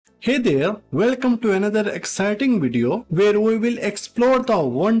Hey there, welcome to another exciting video where we will explore the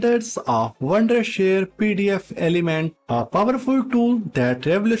wonders of Wondershare PDFelement, a powerful tool that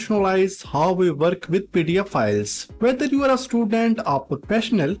revolutionizes how we work with PDF files. Whether you are a student, a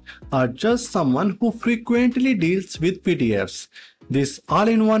professional, or just someone who frequently deals with PDFs, this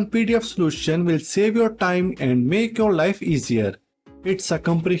all-in-one PDF solution will save your time and make your life easier. It's a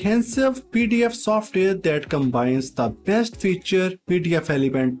comprehensive PDF software that combines the best feature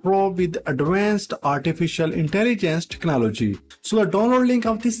PDFelement Pro with advanced artificial intelligence technology. So the download link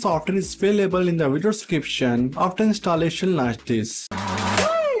of this software is available in the video description. After installation, launch this.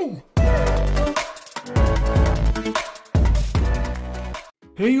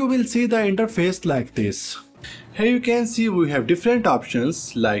 Here you will see the interface like this. Here you can see we have different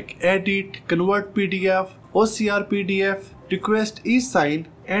options like Edit, Convert PDF, OCR PDF, Request e-sign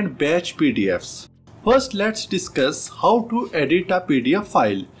and Batch PDFs. First, let's discuss how to edit a PDF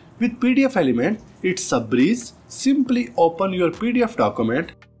file. With PDFelement, it's a breeze. Simply open your PDF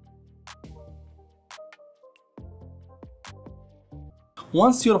document.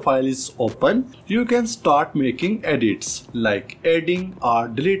 Once your file is open, you can start making edits like adding or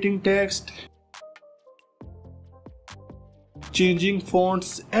deleting text, changing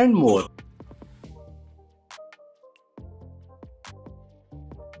fonts and more.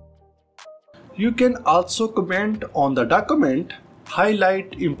 You can also comment on the document,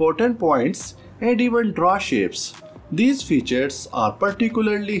 highlight important points, and even draw shapes. These features are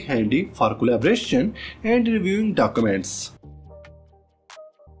particularly handy for collaboration and reviewing documents.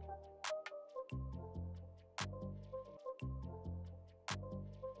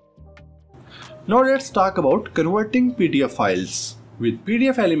 Now let's talk about converting PDF files. With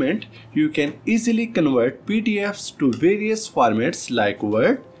PDFelement, you can easily convert PDFs to various formats like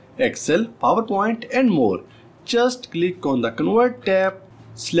Word, Excel, PowerPoint and more. Just click on the Convert tab,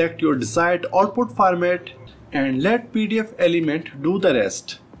 select your desired output format and let PDFelement do the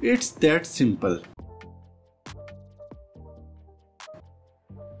rest. It's that simple.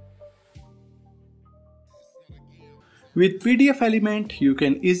 With PDFelement, you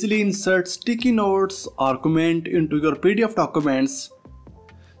can easily insert sticky notes or comment into your PDF documents.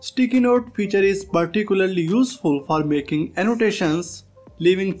 Sticky note feature is particularly useful for making annotations,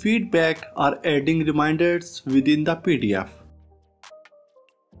 leaving feedback or adding reminders within the PDF.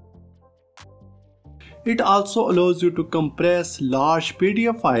 It also allows you to compress large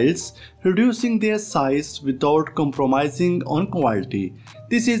PDF files, reducing their size without compromising on quality.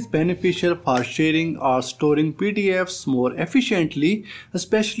 This is beneficial for sharing or storing PDFs more efficiently,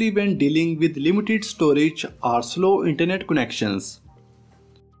 especially when dealing with limited storage or slow internet connections.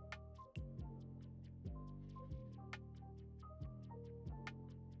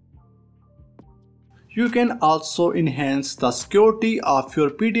 You can also enhance the security of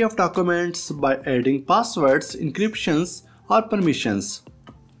your PDF documents by adding passwords, encryptions, or permissions.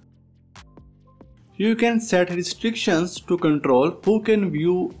 You can set restrictions to control who can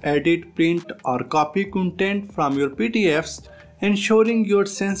view, edit, print, or copy content from your PDFs, ensuring your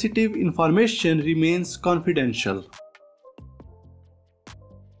sensitive information remains confidential.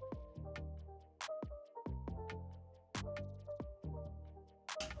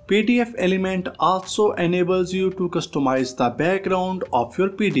 PDFelement also enables you to customize the background of your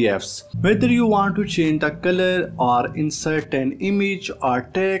PDFs. Whether you want to change the color or insert an image or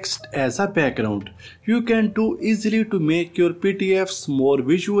text as a background, you can do easily to make your PDFs more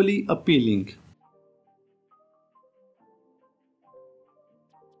visually appealing.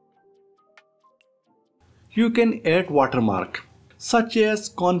 You can add watermark, such as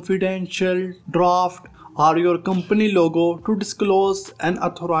confidential, draft, or your company logo to disclose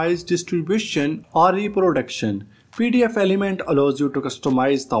unauthorized distribution or reproduction. PDFelement allows you to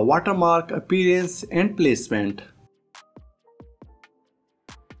customize the watermark appearance and placement.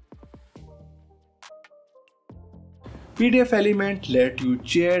 PDFelement lets you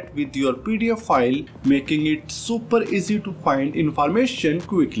chat with your PDF file, making it super easy to find information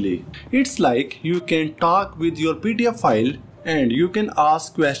quickly. It's like you can talk with your PDF file and you can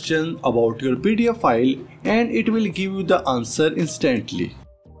ask questions about your PDF file and it will give you the answer instantly.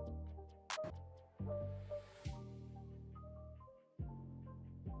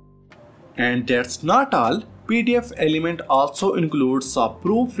 And that's not all. PDFelement also includes a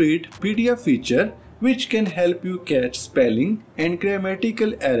proofread PDF feature which can help you catch spelling and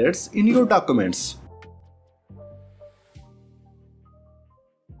grammatical errors in your documents.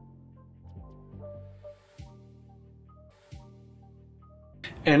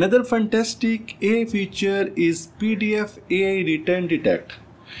 Another fantastic AI feature is PDF AI Return Detect.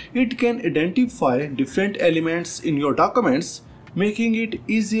 It can identify different elements in your documents, making it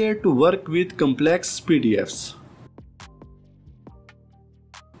easier to work with complex PDFs.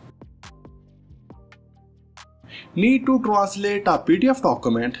 Need to translate a PDF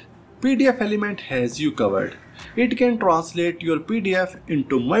document? PDFelement has you covered. It can translate your PDF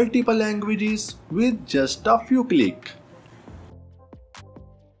into multiple languages with just a few clicks.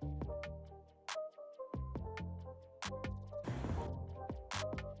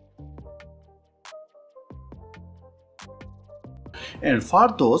 And for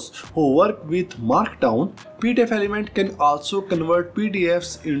those who work with Markdown, PDFelement can also convert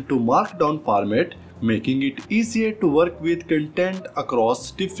PDFs into Markdown format, making it easier to work with content across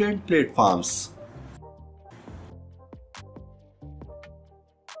different platforms.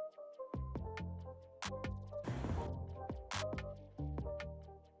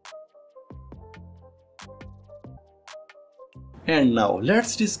 And now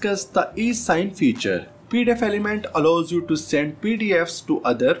let's discuss the e-sign feature. PDFelement allows you to send PDFs to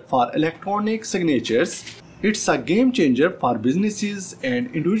others for electronic signatures. It's a game changer for businesses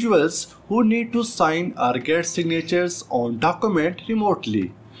and individuals who need to sign or get signatures on documents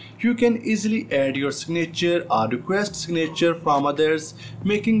remotely. You can easily add your signature or request signature from others,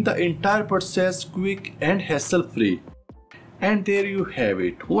 making the entire process quick and hassle-free. And there you have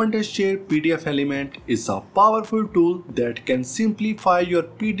it. Wondershare PDFelement is a powerful tool that can simplify your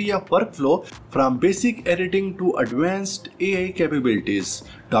PDF workflow from basic editing to advanced AI capabilities,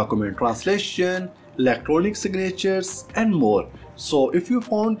 document translation, electronic signatures, and more. So if you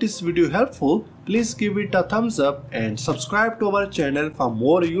found this video helpful, please give it a thumbs up and subscribe to our channel for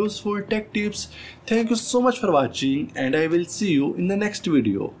more useful tech tips. Thank you so much for watching, and I will see you in the next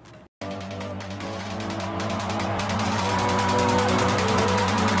video.